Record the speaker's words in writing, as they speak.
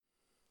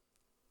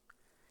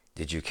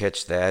Did you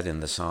catch that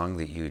in the song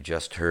that you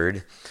just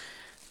heard?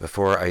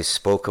 Before I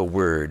spoke a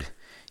word,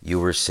 you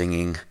were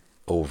singing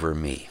over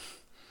me.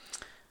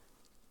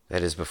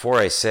 That is, before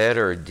I said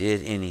or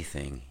did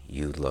anything,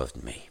 you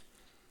loved me.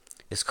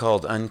 It's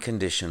called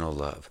unconditional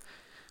love,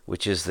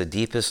 which is the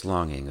deepest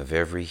longing of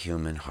every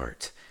human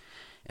heart.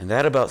 And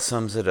that about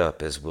sums it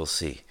up, as we'll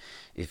see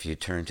if you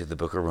turn to the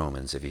book of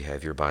Romans, if you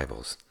have your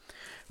Bibles.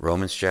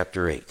 Romans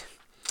chapter 8.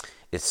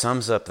 It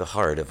sums up the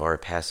heart of our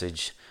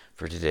passage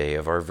for today,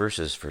 of our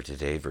verses for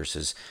today,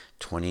 verses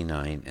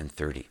 29 and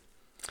 30.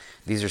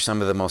 These are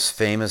some of the most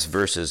famous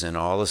verses in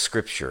all of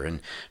Scripture,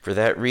 and for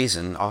that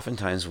reason,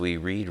 oftentimes we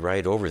read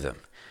right over them.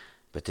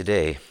 But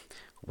today,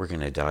 we're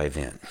going to dive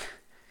in.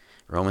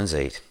 Romans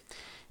 8,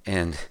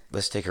 and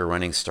let's take a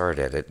running start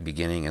at it,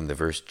 beginning in the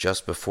verse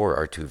just before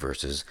our two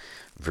verses,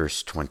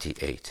 verse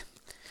 28.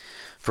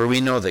 For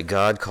we know that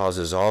God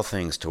causes all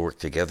things to work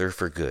together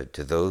for good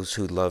to those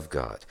who love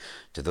God,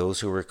 to those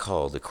who are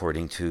called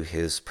according to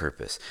his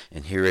purpose.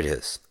 And here it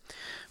is.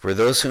 For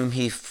those whom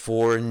he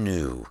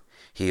foreknew,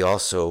 he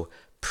also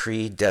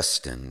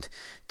predestined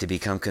to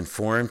become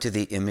conformed to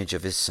the image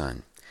of his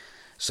Son,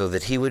 so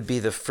that he would be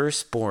the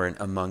firstborn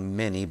among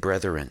many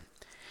brethren.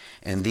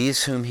 And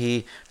these whom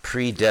he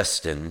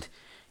predestined,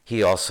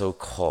 he also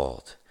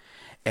called.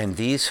 And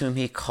these whom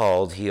he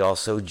called, he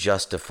also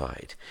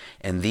justified.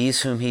 And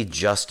these whom he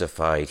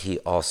justified, he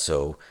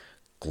also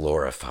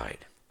glorified.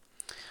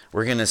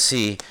 We're going to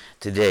see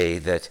today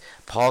that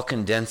Paul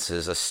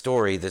condenses a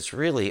story that's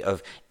really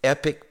of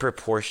epic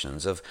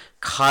proportions, of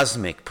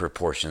cosmic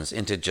proportions,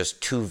 into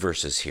just two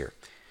verses here.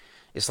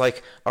 It's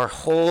like our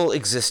whole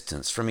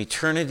existence, from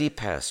eternity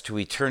past to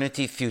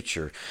eternity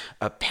future,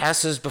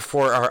 passes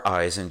before our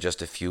eyes in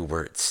just a few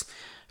words,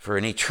 for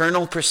an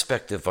eternal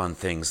perspective on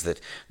things that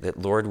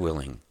Lord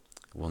willing,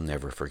 we'll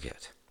never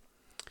forget.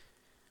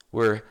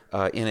 We're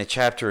in a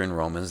chapter in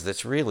Romans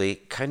that's really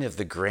kind of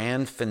the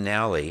grand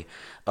finale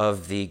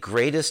of the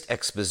greatest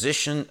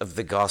exposition of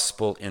the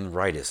gospel in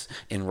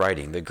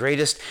writing, the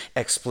greatest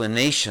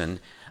explanation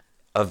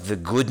of the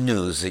good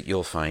news that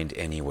you'll find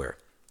anywhere.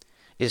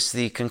 It's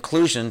the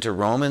conclusion to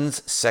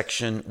Romans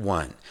section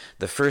 1,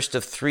 the first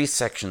of three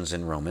sections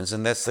in Romans,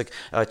 and that's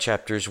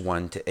chapters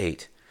 1 to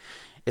 8.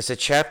 It's a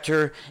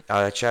chapter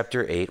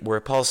 8,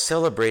 where Paul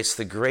celebrates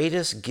the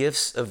greatest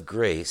gifts of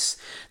grace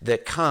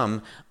that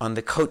come on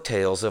the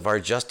coattails of our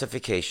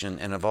justification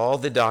and of all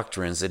the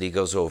doctrines that he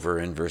goes over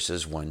in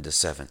verses 1 to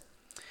 7.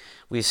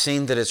 We've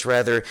seen that it's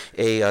rather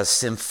a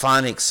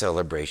symphonic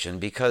celebration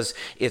because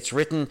it's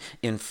written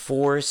in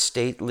four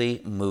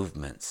stately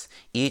movements,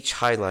 each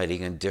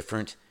highlighting a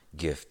different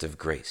gift of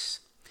grace.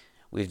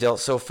 We've dealt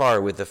so far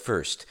with the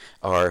first,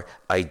 our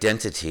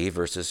identity,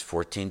 verses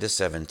 14 to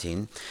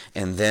 17,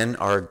 and then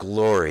our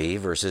glory,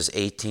 verses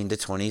 18 to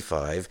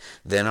 25,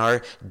 then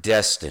our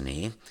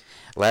destiny.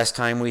 Last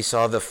time we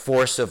saw the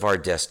force of our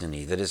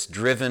destiny, that is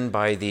driven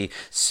by the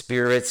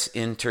Spirit's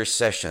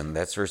intercession.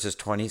 That's verses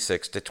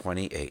 26 to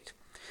 28.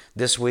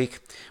 This week,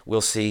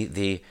 we'll see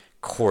the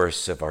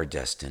course of our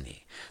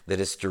destiny, that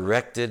is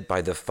directed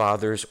by the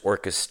Father's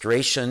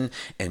orchestration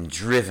and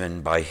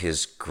driven by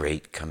his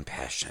great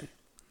compassion.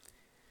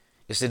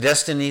 It's a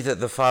destiny that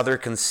the Father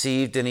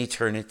conceived in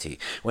eternity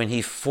when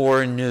he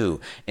foreknew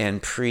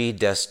and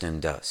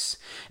predestined us.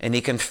 And he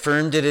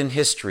confirmed it in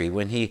history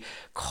when he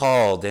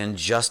called and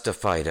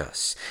justified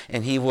us.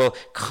 And he will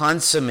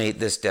consummate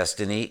this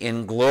destiny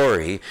in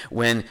glory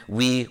when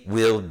we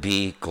will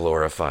be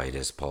glorified,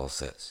 as Paul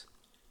says.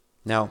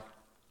 Now,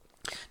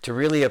 to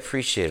really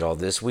appreciate all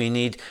this, we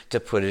need to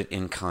put it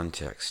in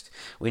context.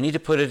 We need to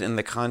put it in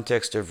the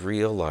context of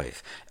real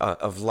life,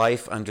 of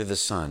life under the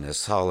sun, as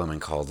Solomon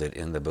called it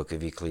in the book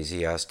of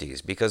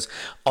Ecclesiastes, because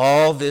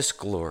all this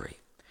glory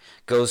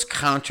goes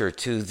counter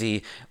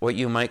to what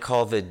you might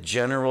call the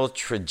general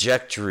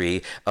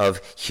trajectory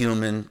of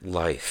human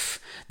life,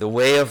 the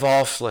way of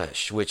all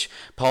flesh, which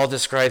Paul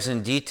describes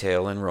in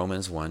detail in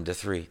Romans 1 to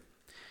 3.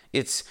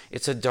 It's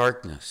a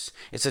darkness.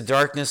 It's a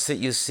darkness that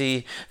you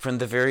see from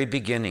the very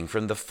beginning,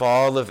 from the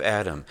fall of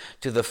Adam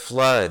to the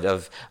flood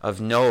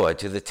of Noah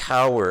to the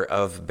Tower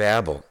of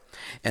Babel.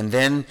 And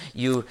then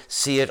you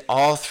see it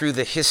all through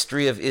the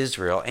history of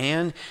Israel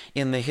and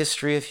in the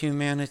history of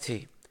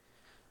humanity.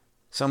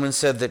 Someone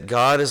said that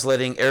God is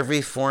letting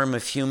every form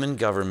of human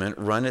government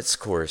run its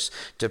course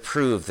to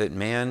prove that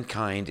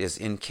mankind is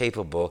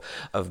incapable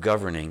of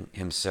governing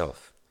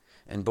himself.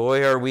 And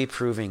boy, are we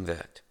proving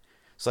that.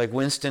 It's like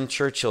Winston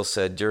Churchill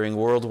said during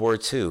World War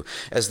II,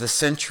 as the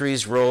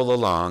centuries roll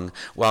along,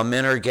 while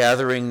men are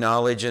gathering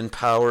knowledge and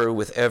power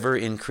with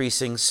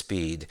ever-increasing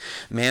speed,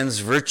 man's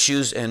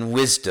virtues and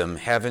wisdom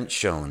haven't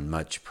shown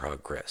much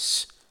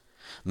progress.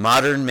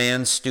 Modern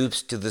man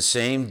stoops to the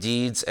same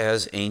deeds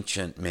as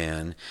ancient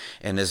man,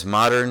 and as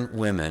modern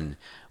women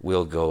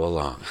will go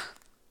along.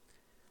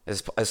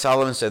 As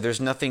Solomon said, there's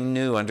nothing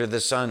new under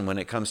the sun when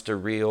it comes to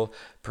real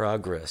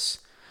progress.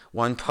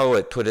 One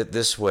poet put it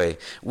this way: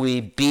 we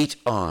beat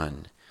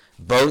on,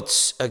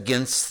 boats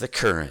against the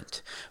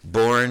current,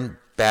 borne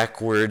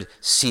backward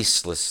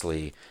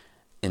ceaselessly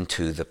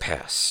into the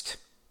past.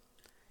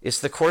 It's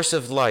the course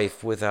of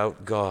life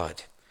without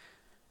God.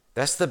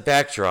 That's the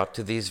backdrop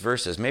to these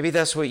verses. Maybe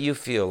that's what you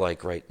feel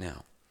like right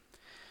now.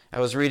 I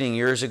was reading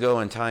years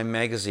ago in Time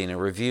magazine a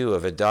review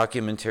of a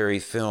documentary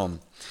film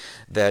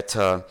that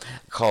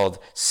called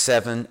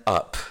 7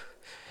 Up.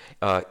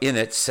 In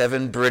it,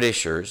 7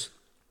 Britishers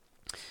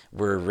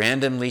were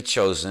randomly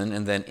chosen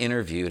and then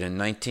interviewed in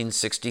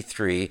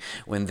 1963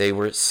 when they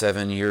were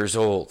 7 years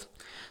old.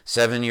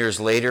 7 years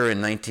later,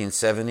 in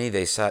 1970,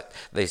 they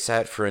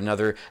sat for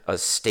another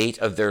State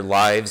of Their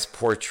Lives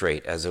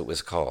portrait, as it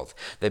was called.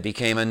 That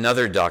became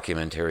another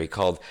documentary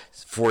called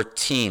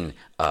 14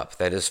 Up,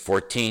 that is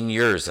 14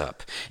 years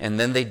up. And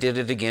then they did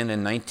it again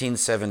in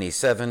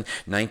 1977,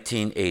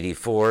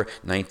 1984,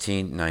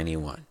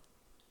 1991.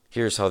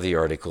 Here's how the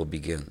article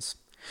begins.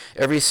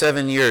 Every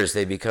 7 years,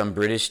 they become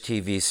British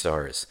TV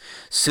stars.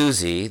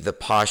 Susie, the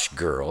posh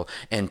girl,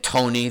 and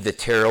Tony, the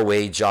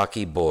tearaway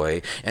jockey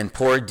boy, and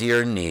poor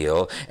dear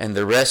Neil, and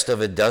the rest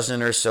of a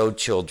dozen or so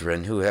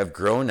children who have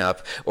grown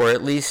up, or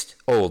at least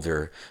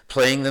older,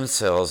 playing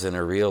themselves in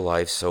a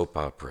real-life soap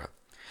opera.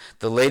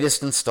 The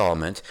latest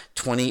installment,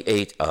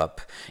 28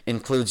 Up,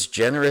 includes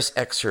generous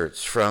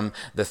excerpts from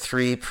the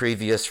 3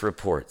 previous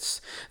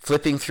reports,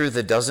 flipping through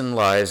the dozen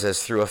lives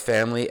as through a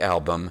family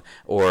album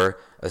or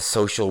a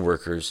social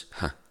worker's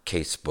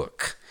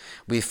casebook.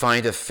 We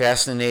find a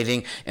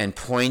fascinating and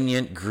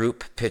poignant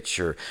group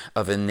picture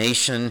of a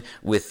nation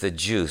with the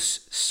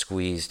juice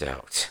squeezed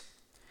out.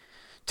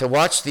 To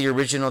watch the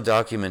original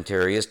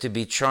documentary is to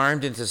be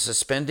charmed into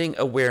suspending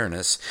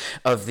awareness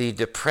of the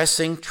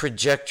depressing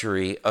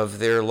trajectory of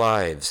their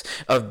lives,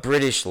 of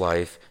British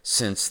life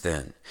since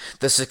then.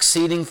 The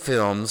succeeding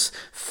films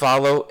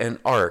follow an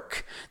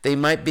arc. They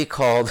might be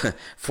called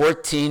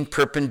 14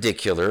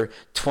 Perpendicular,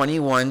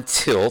 21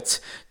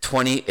 Tilt,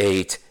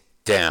 28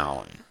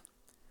 Down.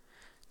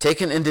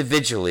 Taken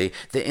individually,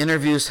 the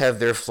interviews have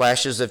their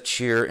flashes of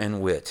cheer and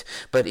wit,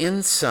 but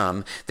in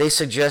sum, they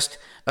suggest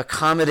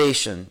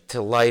accommodation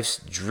to life's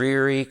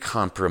dreary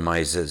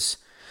compromises.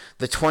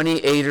 The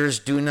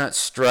 28ers do not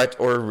strut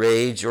or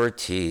rage or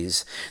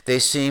tease. They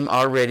seem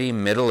already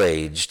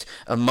middle-aged,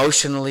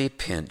 emotionally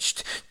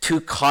pinched,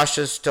 too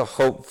cautious to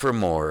hope for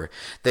more.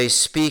 They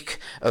speak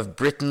of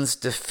Britain's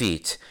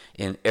defeat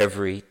in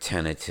every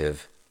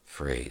tentative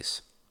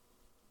phrase.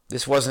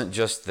 This wasn't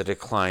just the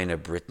decline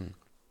of Britain.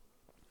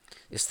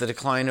 It's the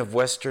decline of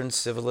Western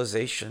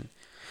civilization.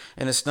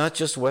 And it's not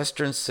just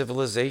Western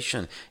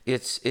civilization,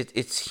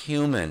 it's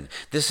human.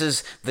 This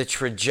is the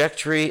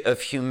trajectory of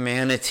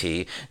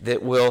humanity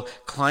that will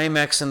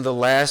climax in the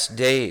last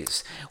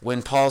days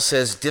when Paul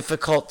says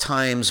difficult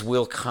times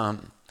will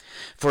come.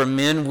 For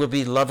men will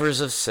be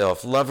lovers of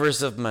self,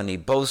 lovers of money,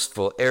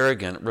 boastful,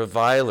 arrogant,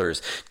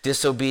 revilers,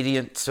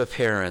 disobedient to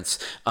parents,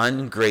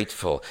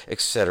 ungrateful,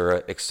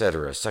 etc.,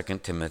 etc. 2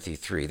 Timothy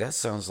 3. That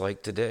sounds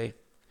like today.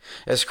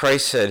 As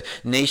Christ said,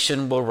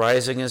 nation will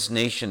rise against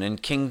nation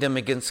and kingdom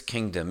against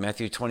kingdom,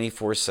 Matthew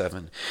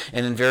 24:7.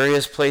 And in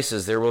various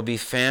places there will be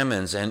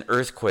famines and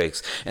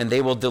earthquakes, and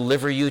they will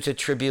deliver you to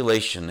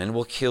tribulation and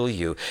will kill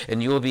you,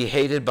 and you will be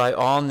hated by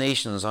all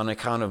nations on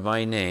account of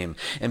my name.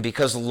 And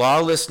because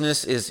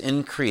lawlessness is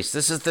increased,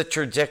 this is the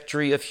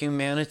trajectory of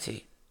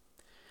humanity.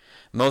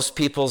 Most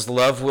people's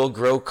love will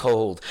grow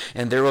cold,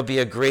 and there will be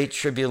a great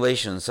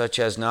tribulation such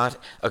as not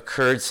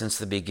occurred since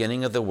the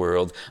beginning of the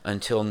world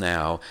until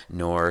now,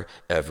 nor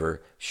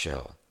ever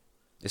shall.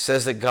 It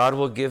says that God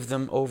will give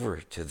them over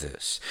to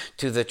this,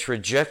 to the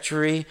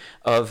trajectory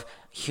of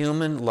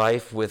human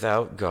life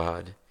without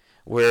God,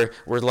 where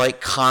we're like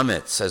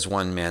comets, as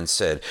one man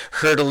said,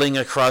 hurtling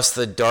across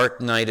the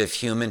dark night of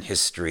human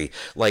history,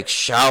 like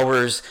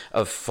showers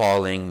of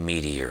falling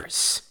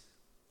meteors.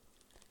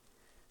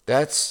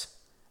 That's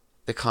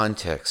the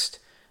context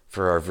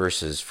for our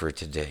verses for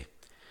today.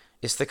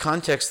 It's the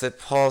context that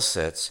Paul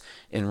sets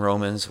in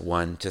Romans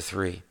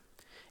 1-3.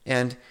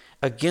 And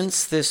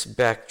against this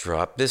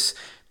backdrop, this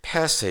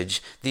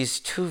passage, these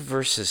 2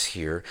 verses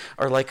here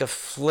are like a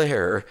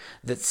flare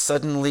that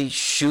suddenly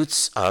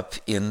shoots up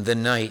in the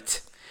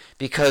night.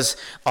 Because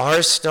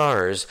our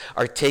stars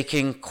are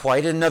taking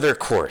quite another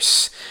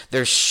course.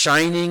 They're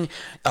shining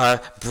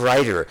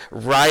brighter,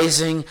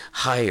 rising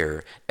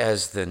higher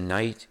as the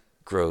night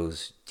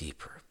grows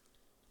deeper.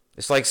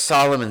 It's like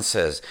Solomon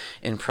says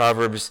in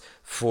Proverbs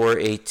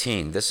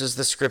 4:18. This is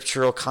the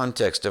scriptural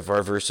context of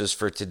our verses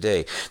for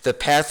today. The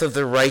path of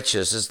the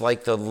righteous is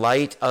like the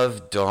light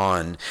of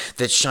dawn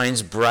that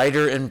shines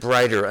brighter and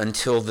brighter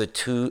until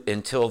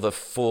the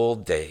full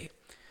day.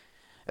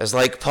 As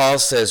like Paul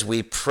says,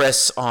 we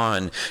press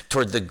on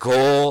toward the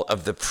goal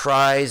of the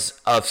prize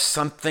of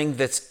something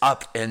that's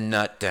up and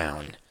not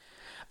down,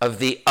 of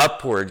the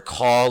upward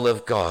call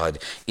of God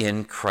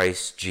in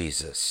Christ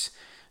Jesus.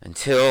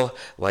 Until,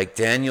 like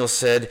Daniel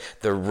said,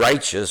 the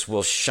righteous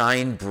will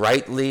shine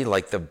brightly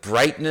like the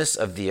brightness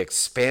of the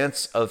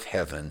expanse of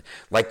heaven,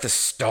 like the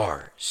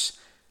stars,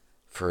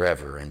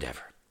 forever and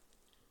ever.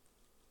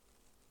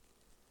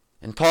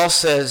 And Paul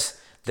says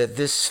that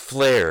this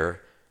flare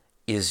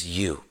is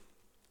you.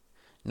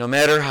 No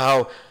matter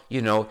how,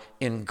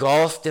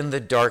 engulfed in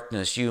the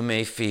darkness you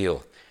may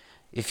feel,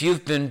 If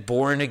you've been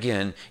born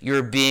again,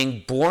 you're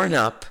being born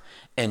up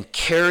and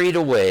carried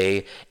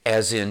away,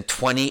 as in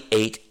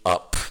 28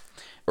 up.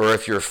 Or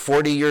if you're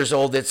 40 years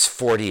old, it's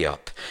 40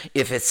 up.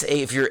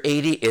 If you're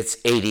 80, it's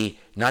 80,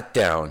 not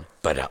down,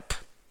 but up.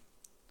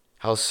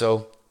 How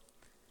so?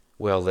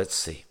 Well, let's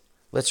see.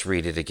 Let's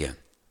read it again.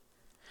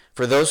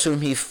 For those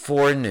whom he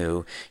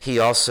foreknew, he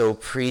also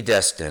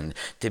predestined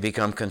to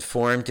become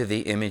conformed to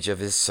the image of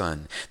his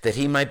Son, that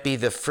he might be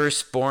the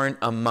firstborn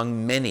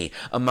among many,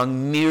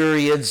 among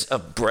myriads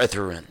of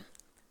brethren.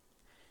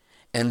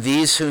 And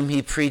these whom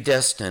he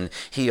predestined,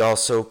 he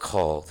also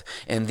called.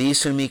 And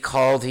these whom he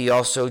called, he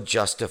also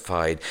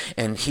justified.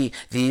 And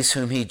these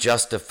whom he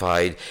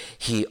justified,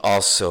 he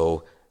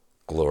also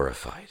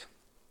glorified.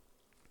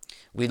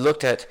 We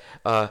looked at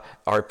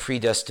our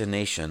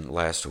predestination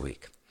last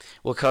week.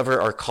 We'll cover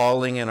our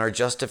calling and our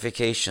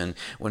justification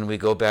when we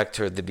go back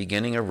to the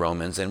beginning of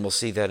Romans, and we'll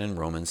see that in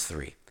Romans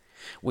 3.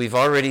 We've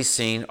already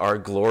seen our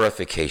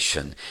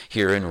glorification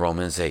here in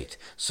Romans 8.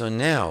 So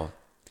now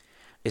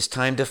it's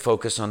time to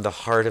focus on the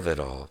heart of it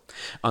all,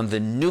 on the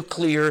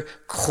nuclear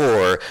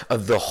core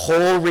of the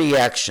whole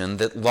reaction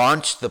that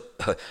launched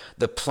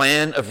the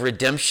plan of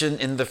redemption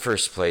in the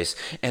first place,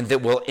 and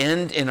that will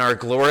end in our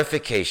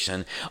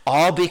glorification,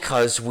 all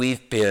because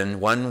we've been,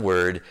 one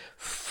word,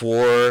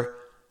 foreknown.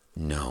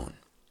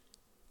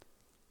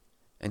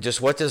 And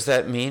just what does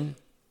that mean?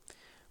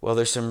 Well,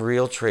 there's some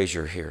real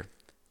treasure here.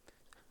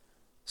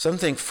 Some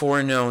think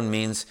foreknown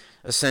means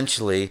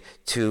essentially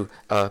to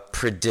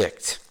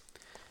predict.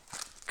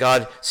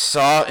 God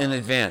saw in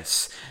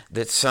advance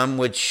that some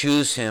would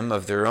choose him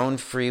of their own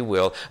free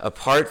will,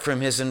 apart from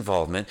his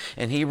involvement,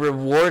 and he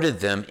rewarded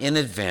them in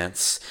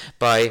advance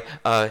by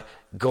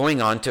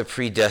going on to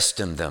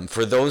predestine them.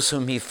 For those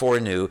whom he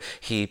foreknew,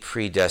 he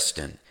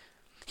predestined.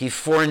 He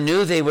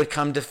foreknew they would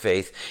come to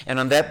faith, and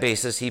on that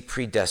basis he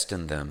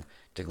predestined them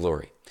to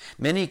glory.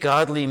 Many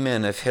godly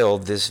men have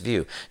held this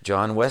view,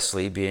 John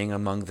Wesley being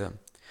among them.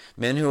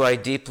 Men who I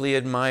deeply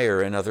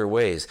admire in other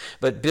ways.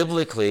 But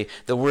biblically,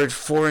 the word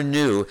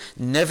foreknew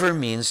never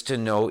means to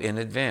know in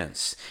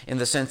advance, in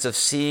the sense of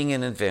seeing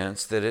in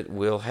advance that it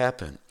will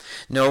happen.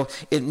 No,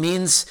 it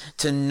means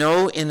to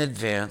know in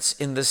advance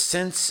in the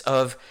sense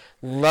of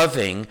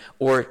loving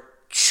or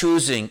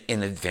choosing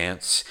in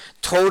advance,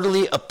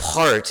 totally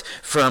apart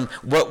from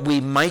what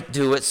we might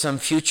do at some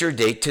future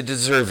date to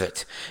deserve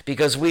it,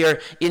 because we are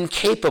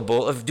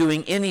incapable of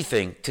doing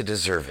anything to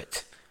deserve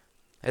it.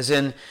 As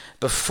in,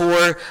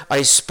 before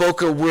I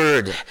spoke a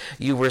word,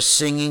 you were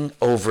singing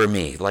over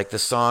me, like the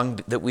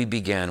song that we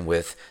began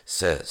with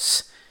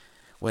says.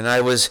 When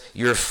I was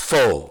your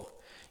foe,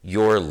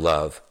 your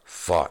love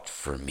fought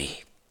for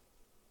me.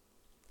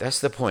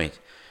 That's the point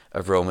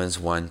of Romans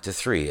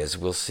 1-3, as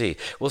we'll see.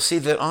 We'll see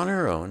that on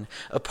our own,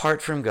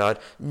 apart from God,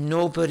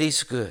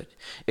 nobody's good,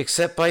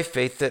 except by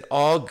faith that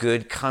all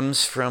good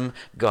comes from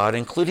God,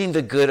 including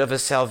the good of a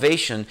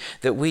salvation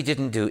that we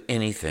didn't do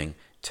anything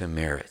to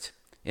merit.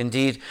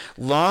 Indeed,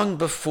 long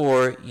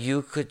before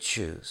you could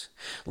choose,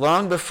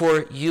 long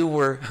before you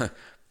were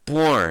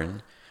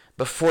born,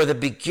 before the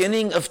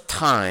beginning of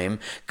time,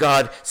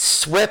 God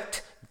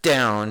swept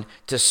down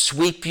to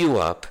sweep you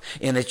up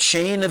in a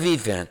chain of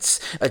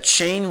events, a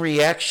chain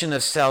reaction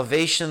of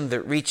salvation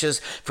that reaches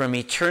from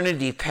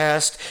eternity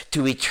past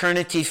to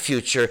eternity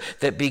future,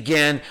 that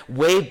began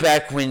way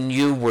back when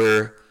you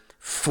were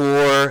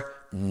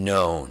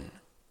foreknown.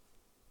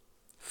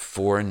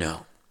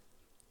 Foreknown.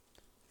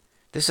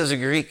 This is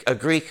a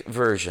Greek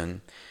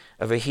version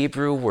of a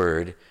Hebrew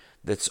word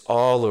that's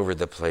all over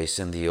the place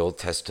in the Old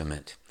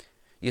Testament.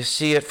 You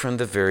see it from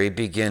the very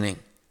beginning.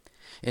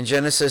 In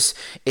Genesis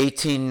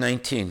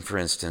 18:19, for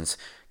instance,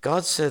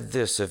 God said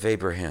this of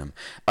Abraham,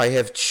 I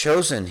have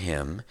chosen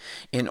him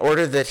in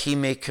order that he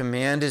may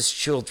command his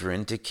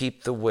children to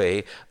keep the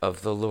way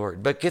of the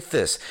Lord. But get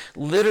this,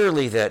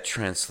 literally that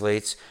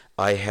translates,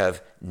 I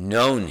have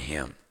known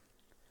him,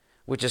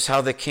 which is how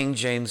the King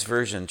James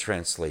Version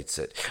translates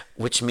it,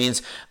 which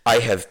means I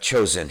have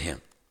chosen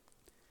him.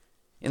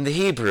 In the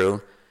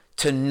Hebrew,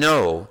 to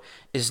know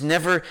is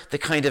never the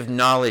kind of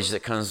knowledge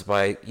that comes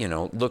by,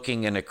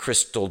 looking in a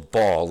crystal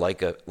ball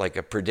like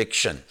a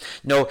prediction.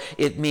 No,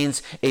 it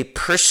means a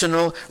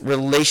personal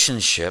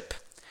relationship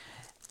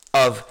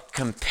of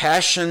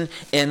compassion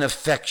and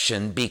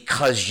affection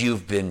because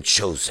you've been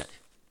chosen.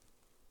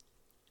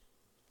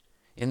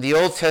 In the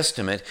Old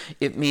Testament,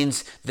 it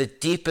means the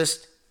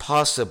deepest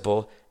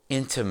possible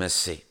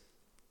intimacy.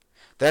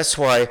 That's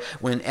why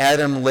when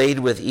Adam laid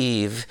with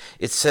Eve,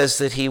 it says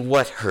that he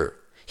what her?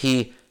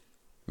 He,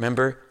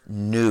 remember,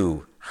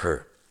 knew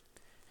her.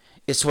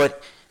 It's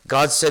what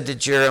God said to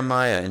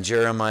Jeremiah in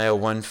Jeremiah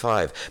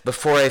 1:5.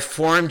 Before I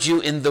formed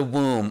you in the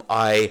womb,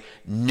 I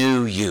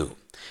knew you.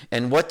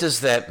 And what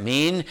does that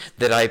mean?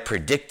 That I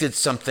predicted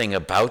something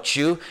about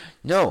you?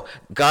 No,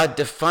 God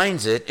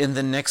defines it in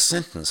the next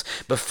sentence.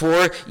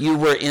 Before you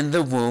were in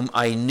the womb,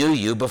 I knew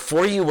you.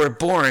 Before you were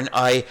born,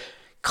 I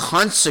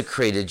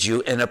consecrated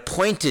you and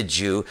appointed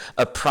you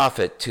a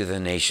prophet to the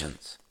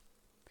nations.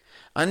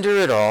 Under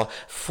it all,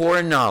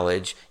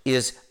 foreknowledge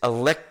is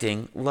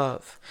electing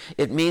love.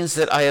 It means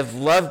that I have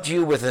loved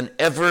you with an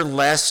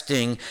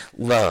everlasting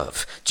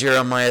love.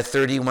 Jeremiah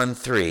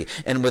 31:3.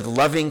 And with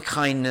loving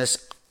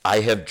kindness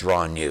I have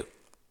drawn you.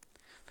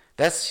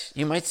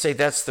 You might say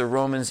that's the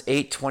Romans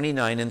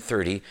 8:29 and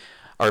 30,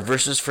 our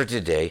verses for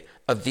today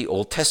of the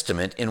Old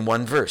Testament in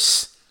one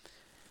verse.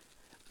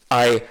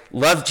 I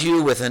loved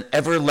you with an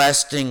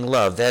everlasting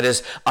love. That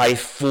is, I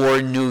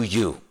foreknew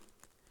you.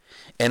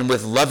 And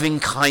with loving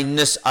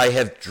kindness I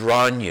have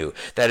drawn you.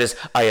 That is,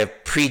 I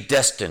have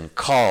predestined,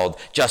 called,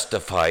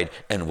 justified,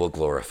 and will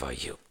glorify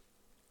you.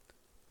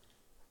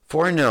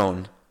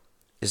 Foreknown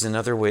is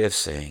another way of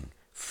saying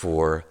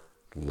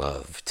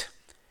foreloved.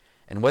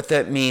 And what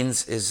that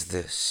means is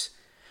this.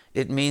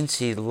 It means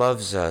he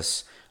loves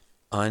us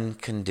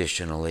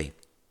unconditionally.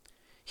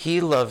 He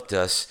loved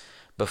us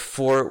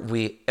before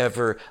we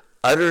ever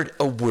uttered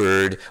a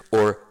word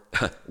or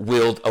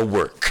willed a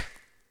work.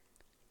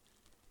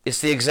 It's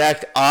the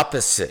exact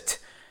opposite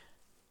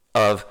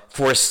of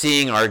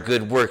foreseeing our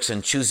good works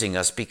and choosing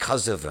us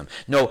because of them.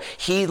 No,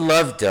 he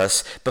loved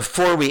us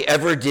before we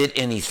ever did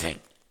anything.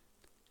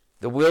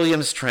 The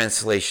Williams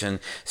translation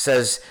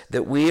says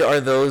that we are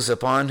those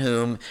upon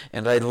whom,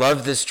 and I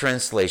love this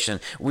translation,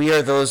 we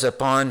are those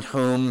upon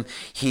whom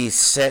he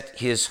set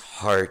his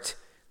heart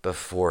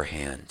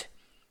beforehand.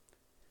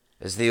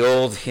 As the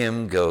old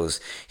hymn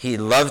goes, he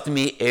loved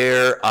me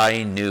ere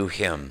I knew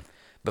him,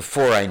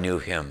 before I knew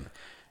him.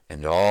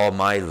 And all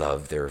my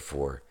love,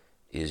 therefore,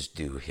 is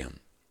due him.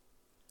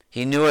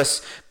 He knew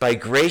us by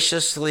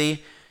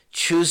graciously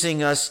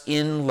choosing us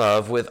in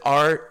love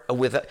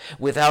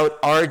without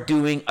our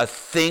doing a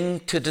thing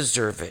to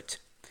deserve it.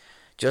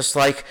 Just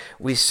like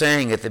we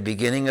sang at the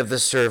beginning of the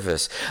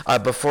service,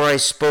 before I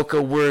spoke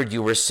a word,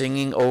 you were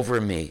singing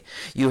over me.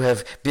 You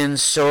have been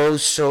so,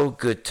 so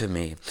good to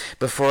me.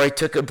 Before I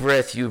took a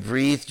breath, you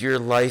breathed your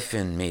life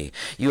in me.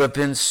 You have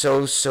been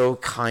so, so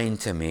kind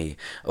to me.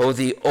 Oh,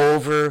 the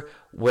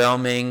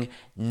overwhelming,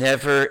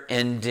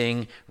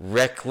 never-ending,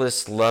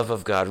 reckless love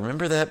of God.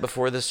 Remember that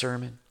before the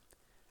sermon?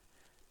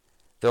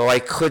 Though I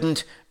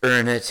couldn't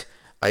earn it,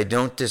 I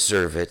don't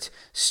deserve it,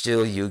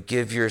 still you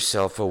give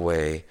yourself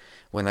away.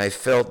 When I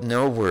felt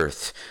no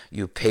worth,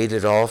 you paid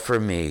it all for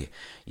me.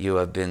 You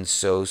have been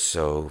so,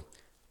 so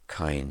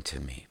kind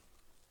to me.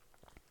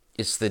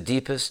 It's the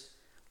deepest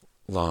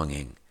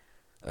longing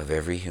of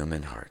every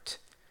human heart,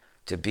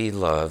 to be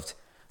loved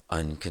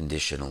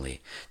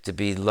unconditionally, to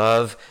be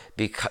loved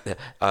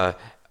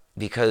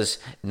because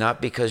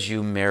not because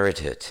you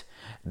merit it,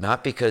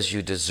 not because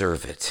you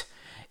deserve it,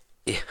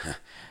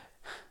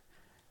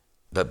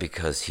 but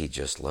because he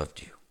just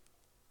loved you.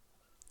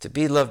 To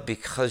be loved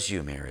because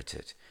you merit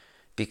it,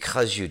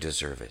 because you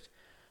deserve it,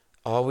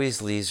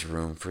 always leaves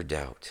room for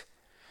doubt.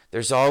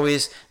 There's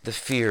always the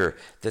fear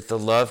that the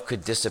love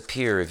could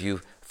disappear if you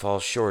fall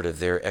short of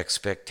their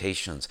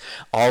expectations.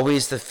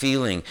 Always the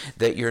feeling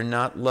that you're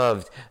not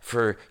loved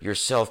for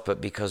yourself,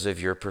 but because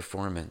of your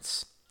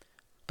performance.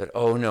 But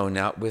oh no,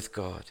 not with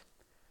God.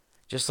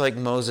 Just like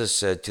Moses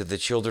said to the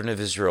children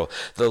of Israel,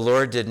 the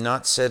Lord did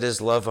not set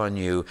his love on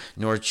you,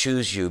 nor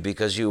choose you,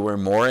 because you were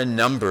more in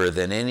number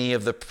than any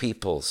of the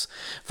peoples.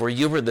 For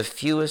you were the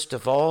fewest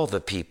of all the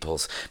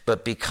peoples,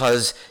 but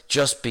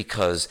just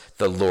because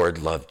the Lord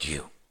loved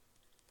you.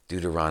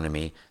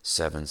 Deuteronomy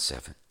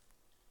 7:7.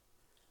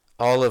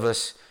 All of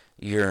us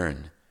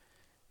yearn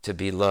to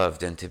be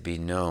loved and to be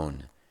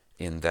known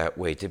in that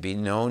way, to be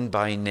known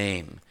by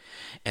name.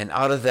 And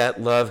out of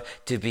that love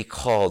to be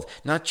called,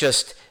 not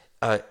just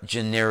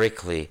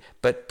generically,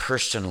 but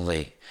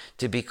personally,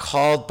 to be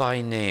called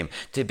by name,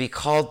 to be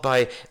called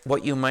by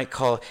what you might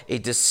call a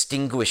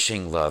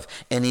distinguishing love,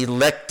 an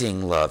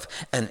electing love,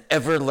 an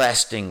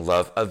everlasting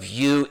love of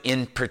you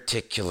in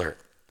particular.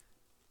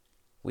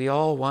 We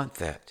all want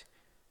that.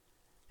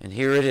 And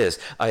here it is.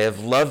 I have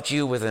loved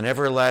you with an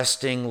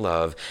everlasting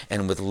love,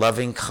 and with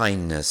loving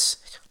kindness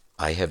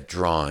I have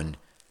drawn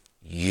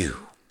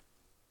you.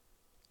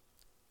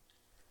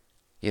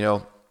 You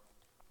know,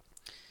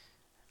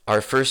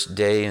 our first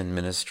day in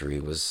ministry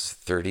was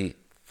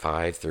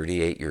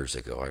 38 years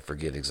ago. I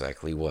forget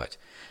exactly what.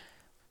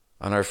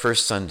 On our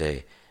first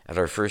Sunday at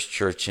our first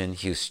church in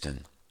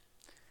Houston,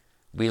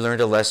 we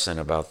learned a lesson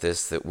about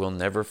this that we'll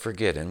never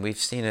forget, and we've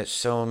seen it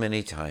so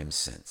many times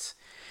since.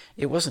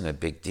 It wasn't a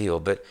big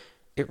deal, but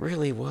it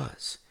really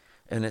was,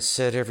 and it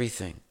said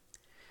everything.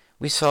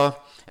 We saw,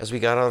 as we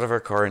got out of our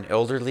car, an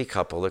elderly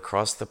couple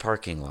across the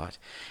parking lot,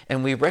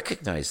 and we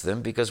recognized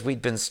them because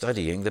we'd been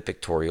studying the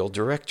pictorial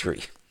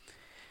directory.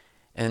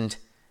 And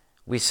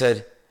we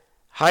said,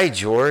 "Hi,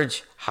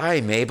 George. Hi,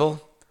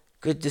 Mabel.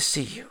 Good to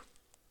see you."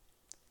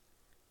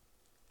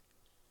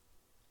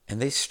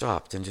 And they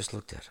stopped and just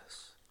looked at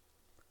us.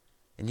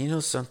 And you know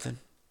something?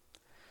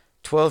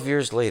 12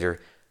 years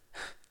later,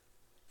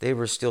 they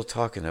were still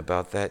talking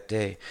about that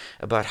day,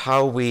 about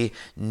how we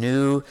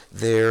knew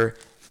their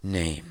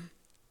name,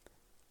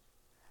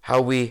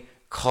 how we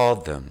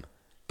called them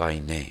by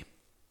name.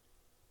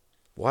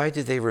 Why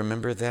did they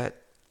remember that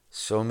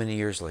so many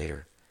years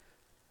later?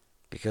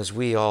 Because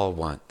we all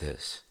want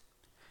this.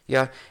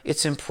 Yeah,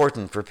 it's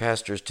important for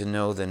pastors to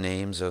know the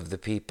names of the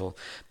people,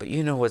 but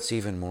you know what's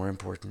even more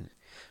important?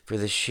 For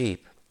the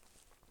sheep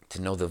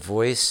to know the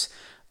voice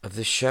of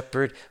the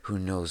shepherd who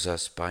knows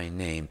us by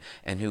name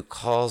and who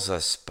calls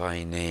us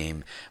by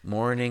name,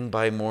 morning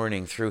by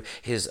morning, through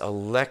his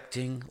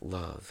electing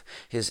love,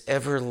 his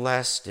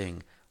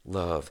everlasting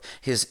love,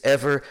 his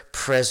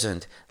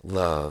ever-present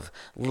love,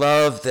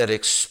 love that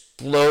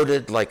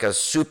exploded like a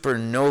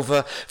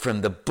supernova from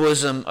the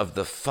bosom of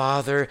the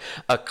Father,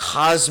 a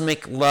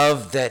cosmic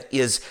love that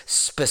is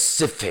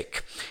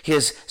specific,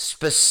 his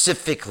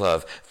specific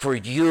love for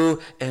you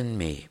and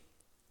me,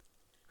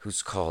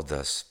 who's called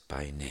us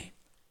by name.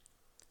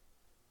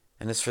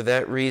 And it's for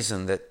that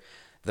reason that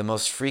the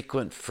most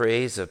frequent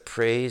phrase of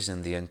praise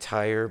in the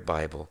entire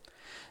Bible,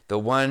 the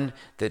one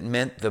that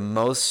meant the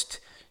most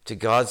to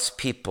God's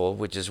people,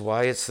 which is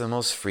why it's the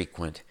most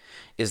frequent,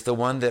 is the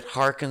one that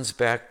harkens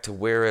back to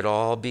where it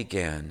all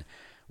began,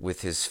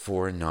 with his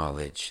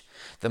foreknowledge.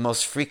 The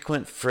most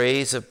frequent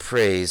phrase of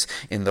praise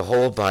in the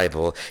whole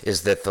Bible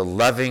is that the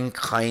loving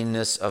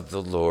kindness of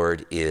the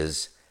Lord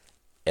is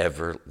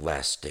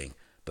everlasting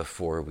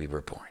before we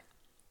were born.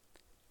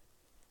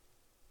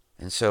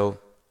 And so,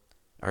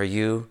 are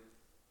you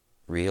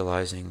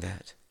realizing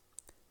that?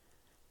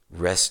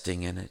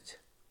 Resting in it?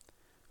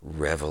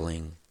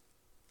 Reveling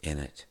in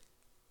it?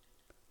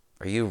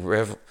 Are you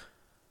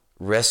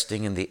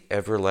resting in the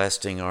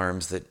everlasting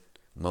arms that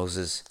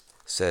Moses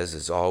says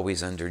is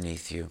always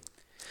underneath you?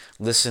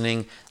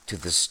 Listening to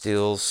the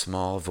still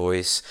small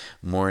voice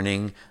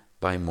morning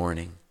by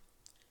morning?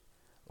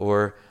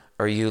 Or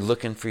are you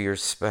looking for your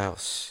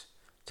spouse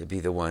to be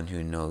the one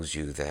who knows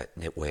you that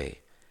way?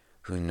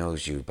 Who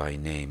knows you by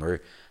name,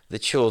 or the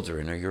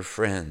children, or your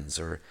friends,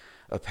 or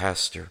a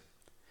pastor?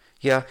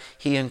 Yeah,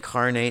 he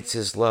incarnates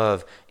his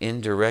love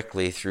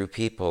indirectly through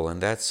people,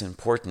 and that's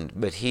important,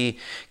 but he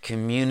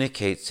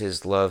communicates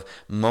his love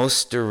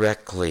most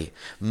directly,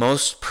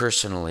 most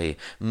personally,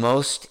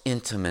 most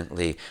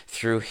intimately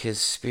through his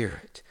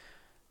Spirit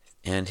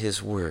and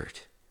his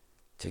Word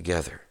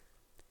together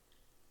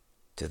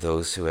to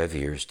those who have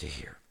ears to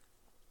hear.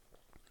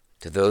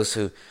 To those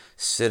who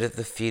sit at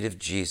the feet of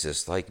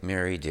Jesus like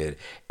Mary did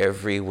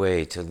every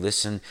way to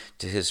listen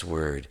to his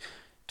word,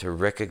 to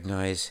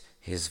recognize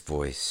his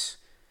voice,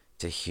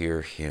 to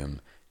hear him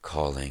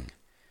calling,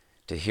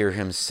 to hear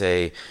him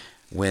say,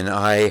 when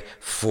I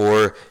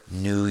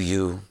foreknew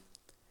you,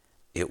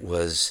 it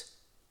was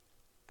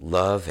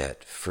love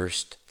at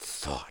first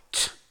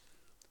thought.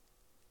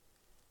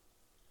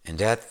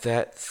 And at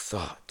that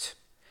thought,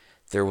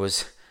 there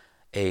was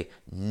a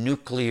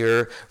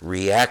nuclear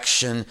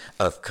reaction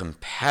of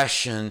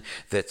compassion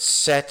that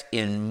set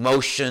in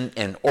motion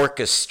an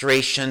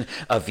orchestration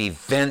of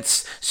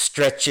events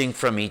stretching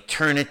from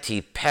eternity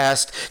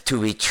past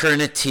to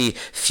eternity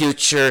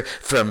future,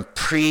 from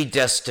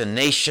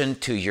predestination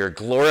to your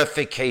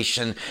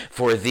glorification.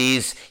 For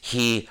these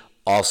he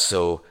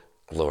also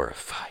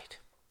glorified.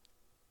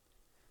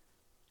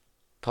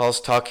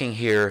 Paul's talking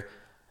here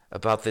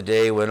about the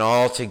day when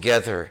all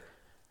together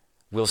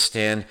will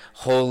stand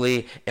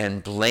holy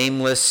and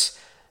blameless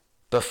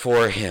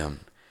before him,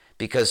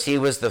 because he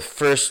was the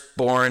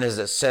firstborn, as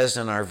it says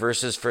in our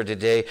verses for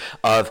today,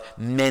 of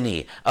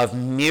many, of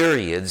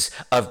myriads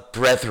of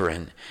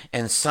brethren.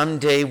 And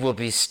someday we'll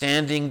be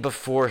standing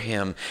before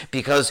him,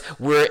 because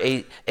we're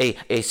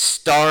a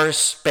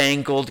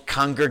star-spangled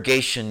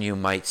congregation, you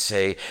might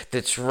say,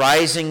 that's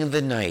rising in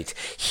the night.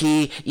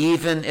 He,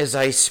 even as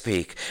I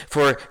speak,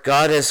 for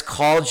God has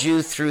called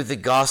you through the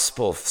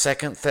gospel,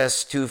 2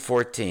 Thess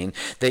 2:14,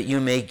 that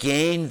you may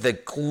gain the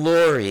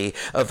glory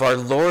of our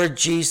Lord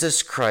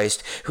Jesus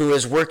Christ, who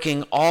is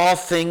working all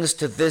things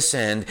to this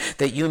end,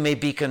 that you may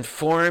be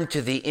conformed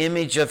to the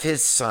image of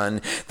his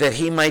Son, that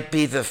he might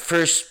be the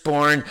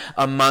firstborn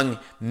among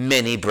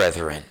many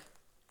brethren.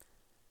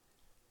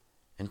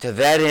 And to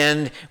that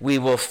end, we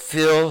will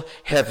fill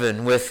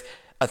heaven with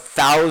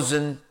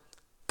 1,000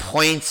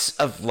 points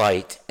of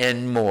light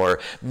and more,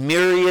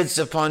 myriads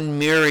upon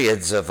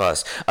myriads of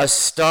us. A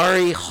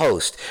starry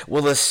host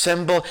will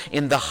assemble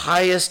in the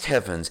highest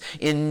heavens,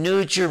 in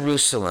New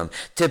Jerusalem,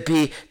 to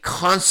be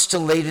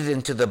constellated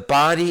into the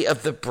body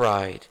of the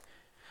bride.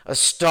 A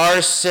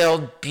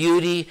star-sailed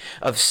beauty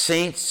of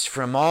saints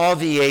from all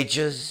the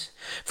ages,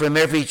 from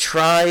every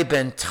tribe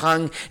and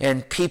tongue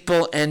and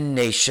people and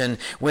nation,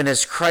 when,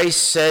 as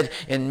Christ said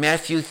in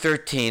Matthew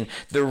 13,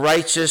 the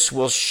righteous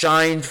will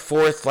shine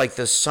forth like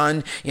the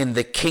sun in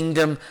the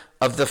kingdom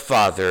of the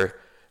Father.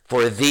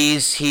 For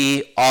these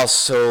he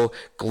also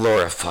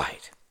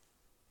glorified,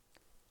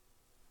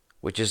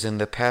 which is in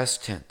the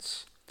past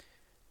tense,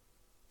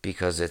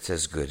 because it's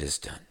as good as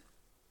done.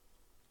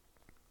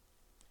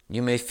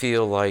 You may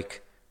feel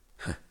like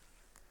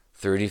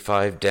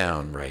 35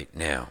 down right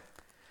now,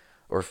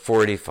 or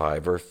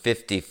 45, or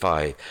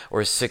 55,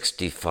 or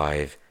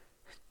 65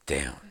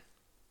 down.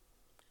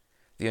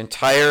 The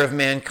entire of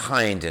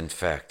mankind, in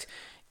fact,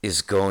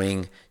 is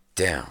going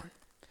down,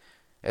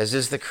 as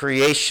is the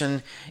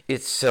creation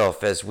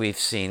itself, as we've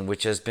seen,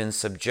 which has been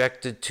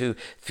subjected to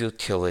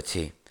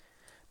futility.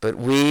 but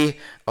we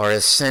are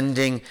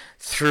ascending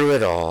through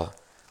it all,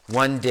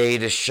 one day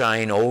to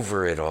shine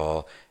over it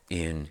all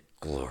in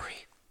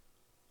glory.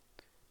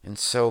 And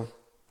so,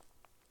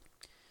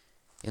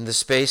 in the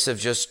space of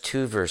just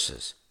 2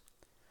 verses,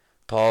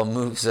 Paul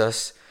moves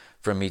us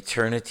from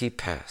eternity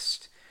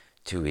past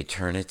to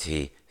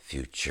eternity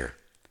future.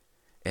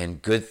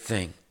 And good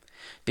thing,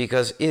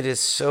 because it is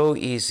so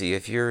easy,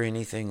 if you're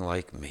anything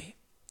like me,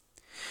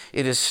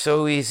 it is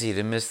so easy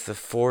to miss the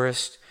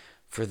forest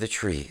for the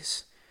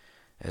trees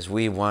as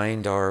we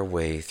wind our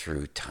way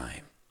through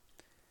time.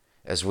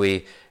 As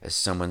we, as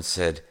someone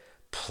said,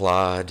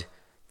 plod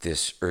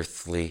this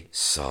earthly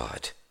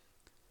sod.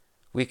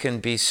 We can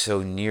be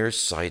so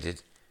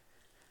nearsighted.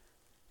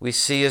 We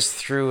see as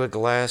through a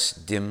glass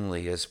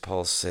dimly, as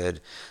Paul said,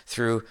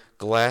 through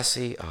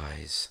glassy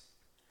eyes.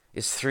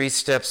 It's 3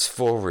 steps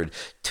forward,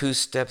 2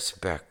 steps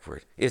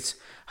backward. It's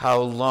how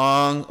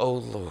long, O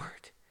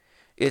Lord?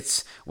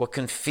 It's what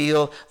can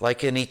feel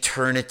like an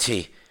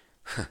eternity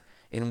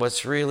in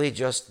what's really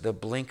just the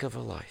blink of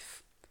a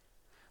life.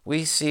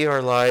 We see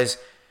our lives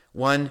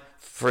one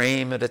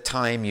frame at a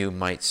time, you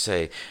might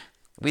say.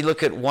 We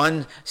look at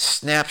one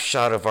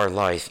snapshot of our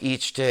life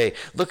each day.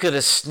 Look at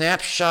a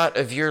snapshot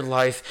of your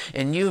life,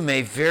 and you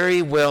may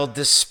very well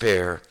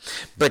despair.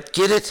 But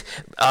get it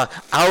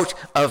out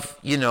of,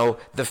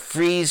 the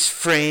freeze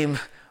frame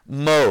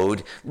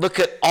mode. Look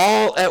at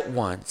all at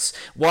once.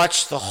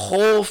 Watch the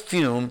whole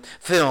film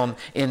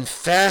in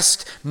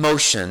fast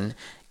motion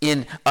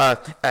in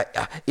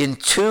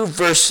 2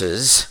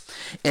 verses.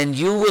 And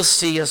you will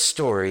see a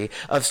story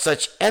of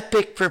such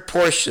epic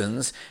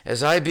proportions,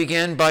 as I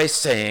began by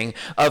saying,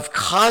 of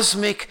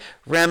cosmic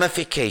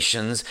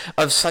ramifications,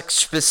 of such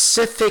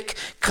specific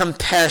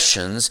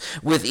compassions.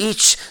 With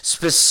each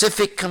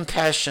specific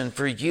compassion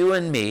for you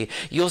and me,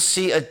 you'll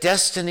see a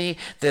destiny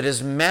that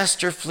is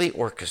masterfully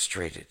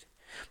orchestrated,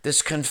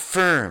 that's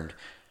confirmed,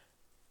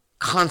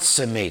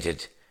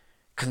 consummated,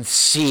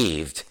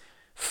 conceived,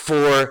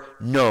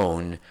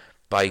 foreknown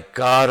by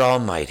God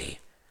Almighty,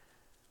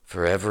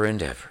 forever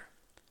and ever.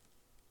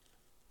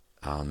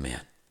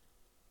 Amen.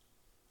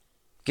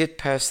 Get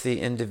past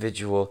the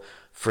individual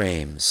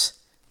frames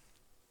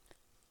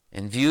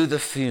and view the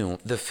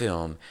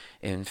film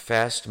in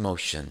fast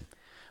motion.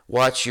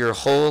 Watch your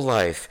whole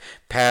life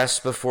pass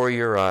before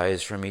your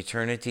eyes from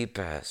eternity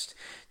past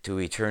to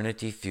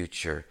eternity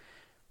future.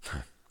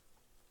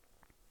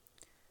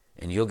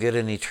 And you'll get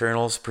an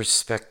eternal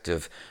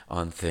perspective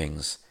on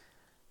things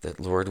that,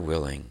 Lord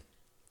willing,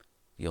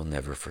 you'll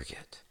never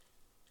forget.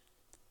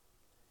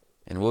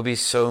 And we'll be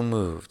so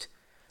moved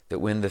that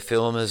when the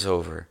film is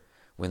over,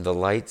 when the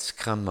lights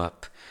come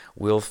up,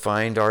 we'll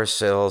find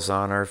ourselves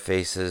on our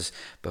faces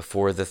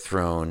before the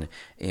throne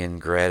in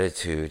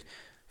gratitude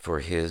for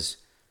his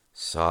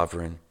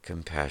sovereign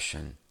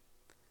compassion.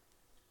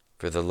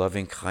 For the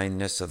loving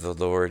kindness of the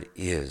Lord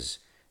is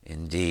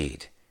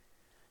indeed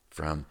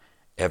from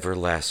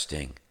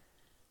everlasting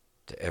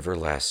to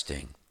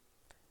everlasting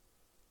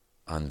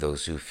on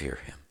those who fear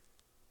him,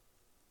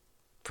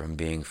 from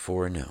being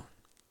foreknown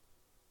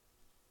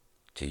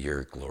to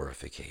your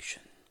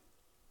glorification.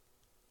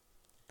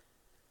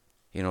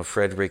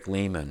 Frederick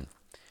Lehman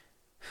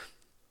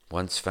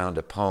once found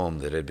a poem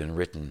that had been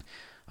written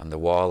on the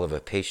wall of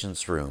a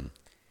patient's room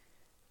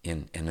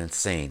in an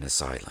insane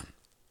asylum.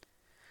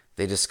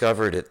 They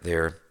discovered it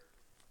there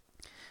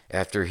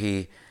after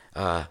he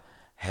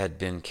had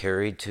been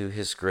carried to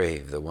his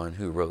grave, the one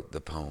who wrote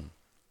the poem.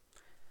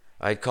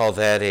 I'd call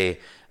that a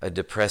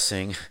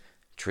depressing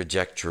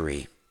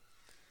trajectory.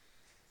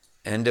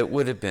 And it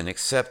would have been,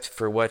 except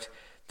for what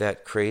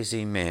that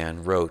crazy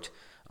man wrote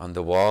on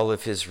the wall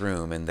of his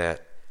room in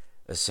that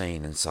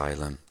insane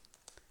asylum.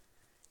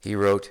 He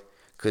wrote,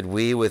 "Could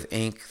we with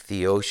ink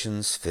the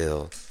oceans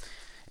fill,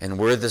 and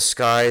were the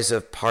skies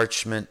of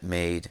parchment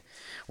made,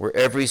 were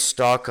every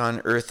stalk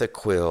on earth a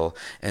quill,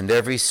 and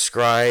every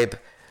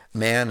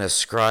man a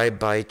scribe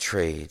by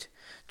trade,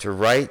 to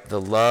write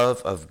the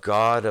love of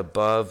God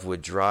above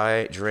would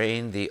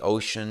drain the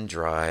ocean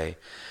dry,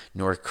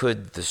 nor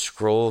could the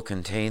scroll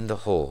contain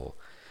the whole,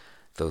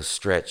 though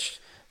stretched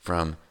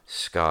from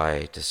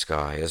sky to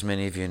sky." As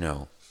many of you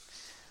know,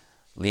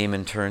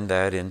 Lehman turned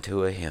that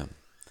into a hymn,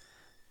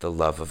 the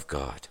love of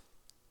God.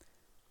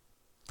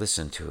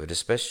 Listen to it,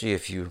 especially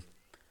if you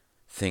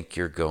think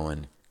you're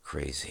going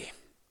crazy.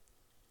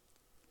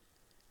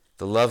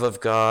 The love of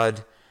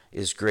God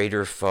is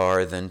greater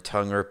far than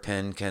tongue or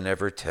pen can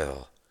ever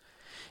tell.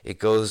 It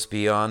goes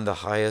beyond the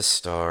highest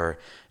star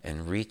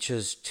and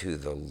reaches to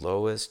the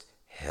lowest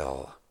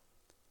hell.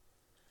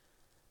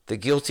 The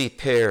guilty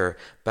pair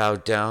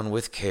bowed down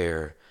with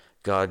care.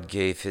 God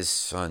gave his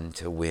Son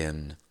to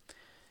win.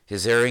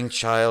 His erring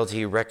child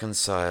he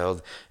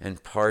reconciled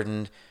and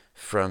pardoned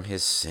from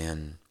his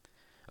sin.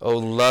 O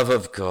love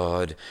of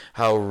God,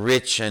 how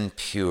rich and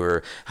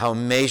pure, how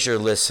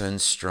measureless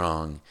and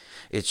strong,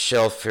 it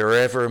shall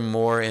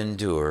forevermore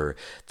endure,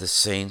 the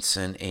saints'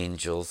 and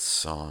angels'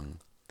 song.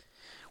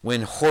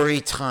 when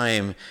hoary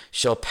time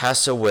shall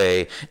pass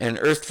away, and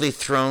earthly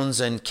thrones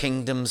and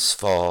kingdoms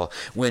fall,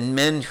 when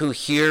men who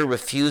hear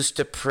refuse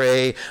to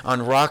pray,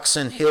 on rocks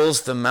and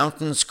hills the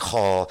mountains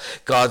call,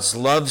 God's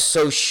love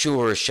so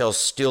sure shall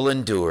still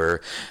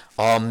endure,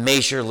 all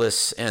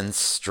measureless and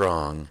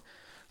strong,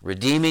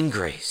 redeeming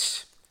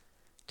grace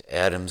to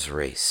Adam's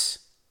race,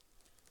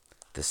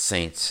 the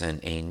saints and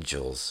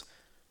angels'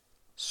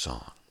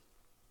 song.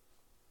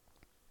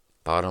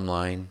 Bottom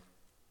line,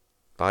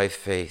 by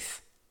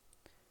faith,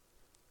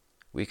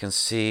 we can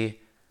see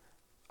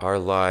our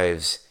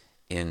lives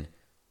in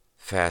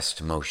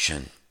fast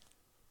motion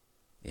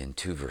in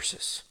 2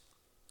 verses.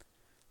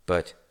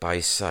 But by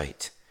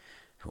sight,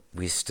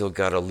 we still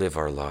got to live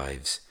our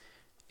lives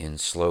in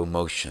slow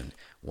motion,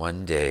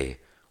 one day,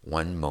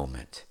 one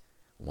moment,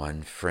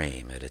 one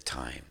frame at a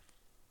time.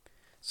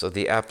 So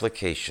the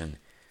application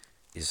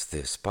is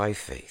this: by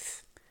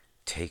faith,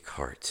 take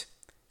heart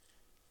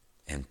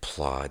and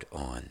plod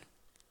on.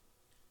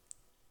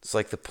 It's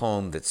like the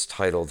poem that's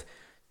titled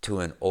To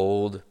an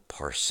Old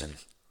Parson.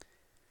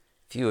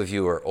 Few of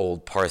you are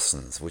old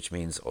parsons, which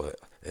means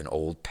an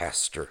old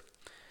pastor.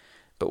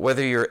 But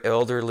whether you're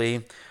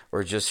elderly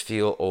or just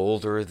feel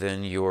older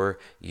than your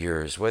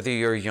years, whether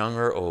you're young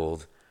or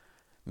old,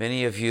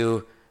 many of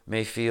you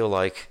may feel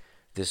like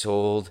this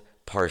old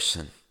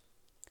parson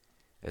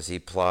as he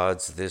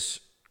plods this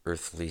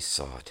earthly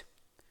sod.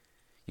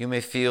 You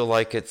may feel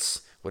like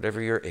it's,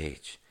 whatever your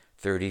age,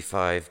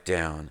 35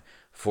 down,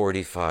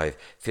 45,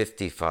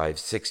 55,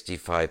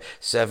 65,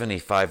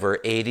 75, or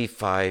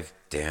 85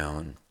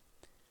 down,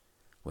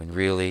 when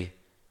really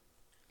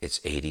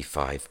it's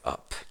 85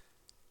 up.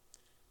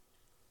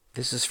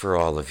 This is for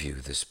all of you,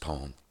 this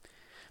poem,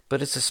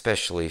 but it's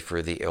especially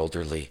for the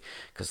elderly,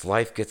 because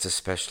life gets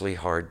especially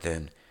hard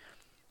then.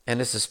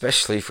 And it's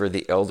especially for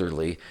the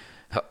elderly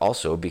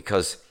also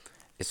because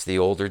it's the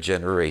older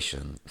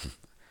generation,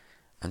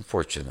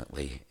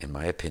 unfortunately, in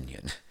my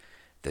opinion,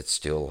 that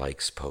still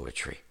likes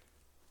poetry.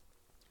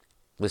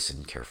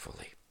 Listen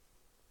carefully.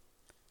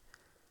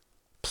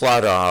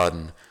 Plod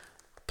on,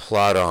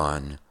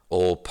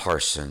 old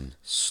parson,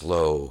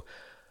 slow,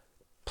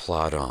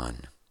 plod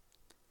on.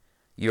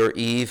 Your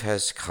eve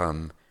has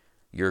come,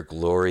 your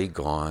glory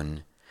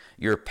gone,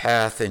 your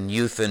path in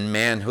youth and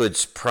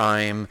manhood's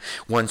prime,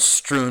 once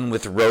strewn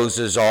with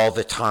roses all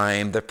the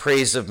time, the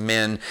praise of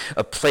men,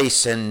 a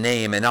place and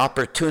name, an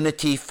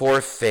opportunity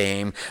for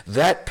fame.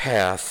 That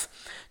path,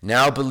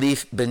 now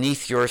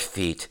beneath your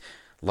feet,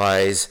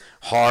 lies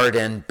hard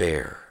and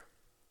bare.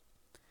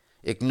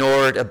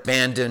 Ignored,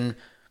 abandoned,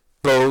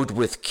 bowed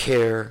with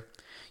care,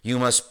 you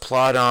must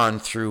plod on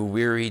through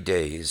weary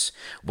days,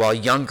 while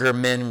younger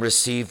men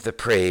receive the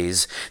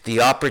praise, the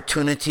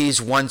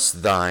opportunities once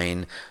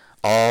thine,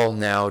 all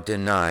now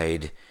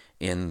denied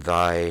in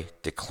thy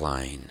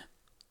decline.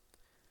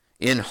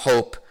 In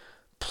hope,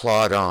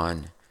 plod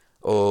on,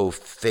 O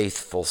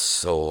faithful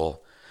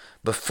soul.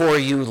 Before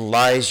you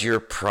lies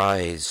your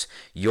prize,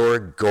 your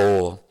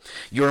goal.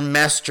 Your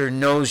master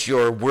knows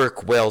your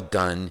work well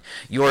done,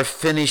 your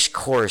finished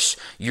course,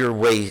 your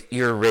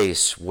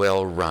race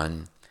well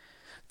run.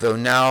 Though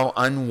now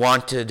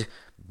unwanted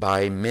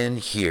by men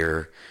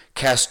here,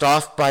 cast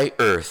off by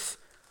earth,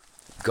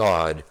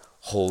 God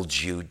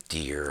holds you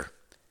dear.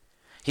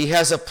 He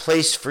has a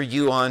place for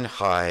you on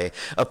high,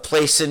 a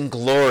place in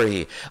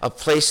glory, a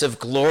place of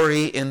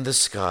glory in the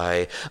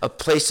sky, a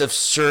place of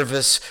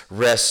service,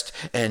 rest,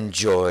 and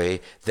joy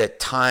that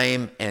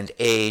time and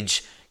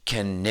age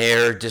can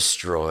ne'er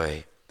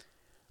destroy.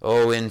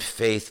 Oh, in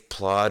faith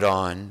plod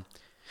on.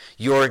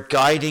 Your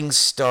guiding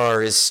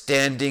star is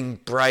standing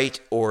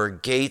bright o'er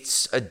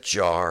gates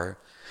ajar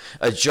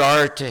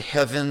to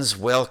heaven's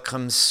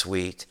welcome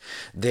sweet.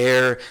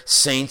 There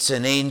saints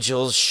and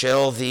angels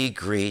shall thee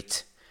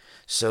greet.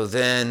 So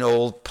then,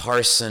 old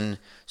parson,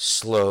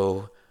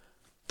 slow,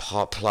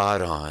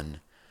 plod on.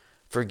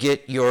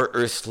 Forget your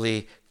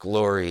earthly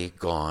glory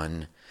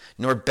gone,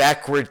 nor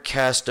backward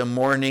cast a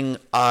mourning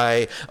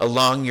eye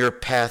along your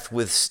path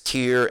with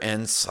tear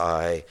and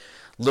sigh.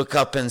 Look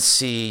up and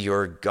see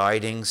your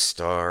guiding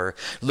star.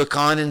 Look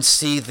on and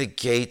see the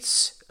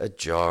gates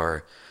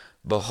ajar.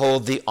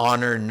 Behold the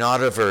honor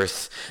not of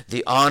earth,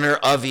 the honor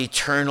of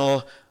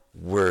eternal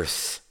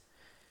worth.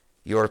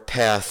 Your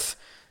path,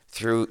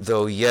 through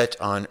though yet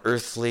on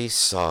earthly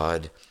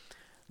sod,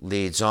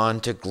 leads on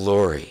to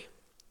glory,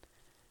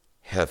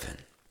 heaven,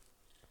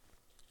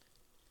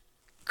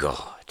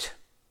 God.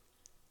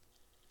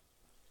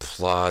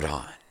 Plod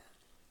on,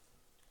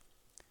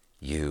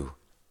 you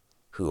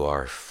who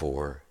are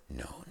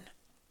foreknown.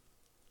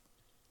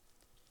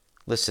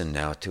 Listen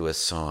now to a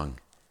song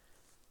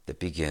that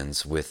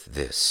begins with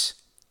this.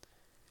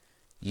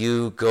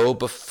 You go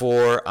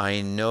before,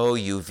 I know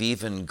you've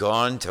even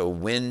gone to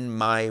win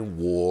my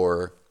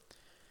war.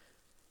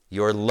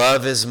 Your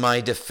love is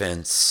my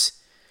defense.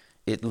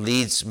 It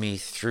leads me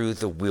through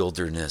the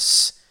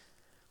wilderness.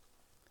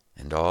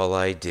 And all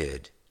I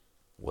did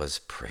was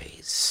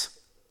praise.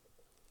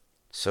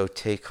 So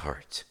take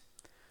heart,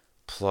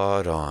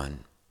 plod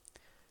on,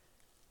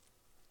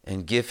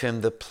 and give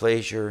him the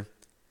pleasure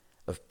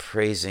of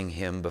praising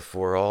him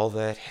before all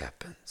that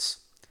happens.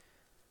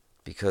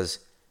 Because,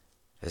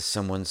 as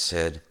someone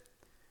said,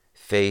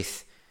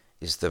 faith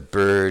is the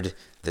bird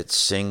that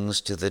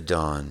sings to the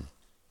dawn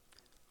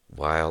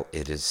while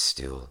it is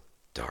still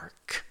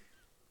dark.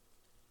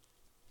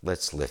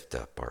 Let's lift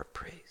up our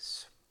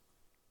praise.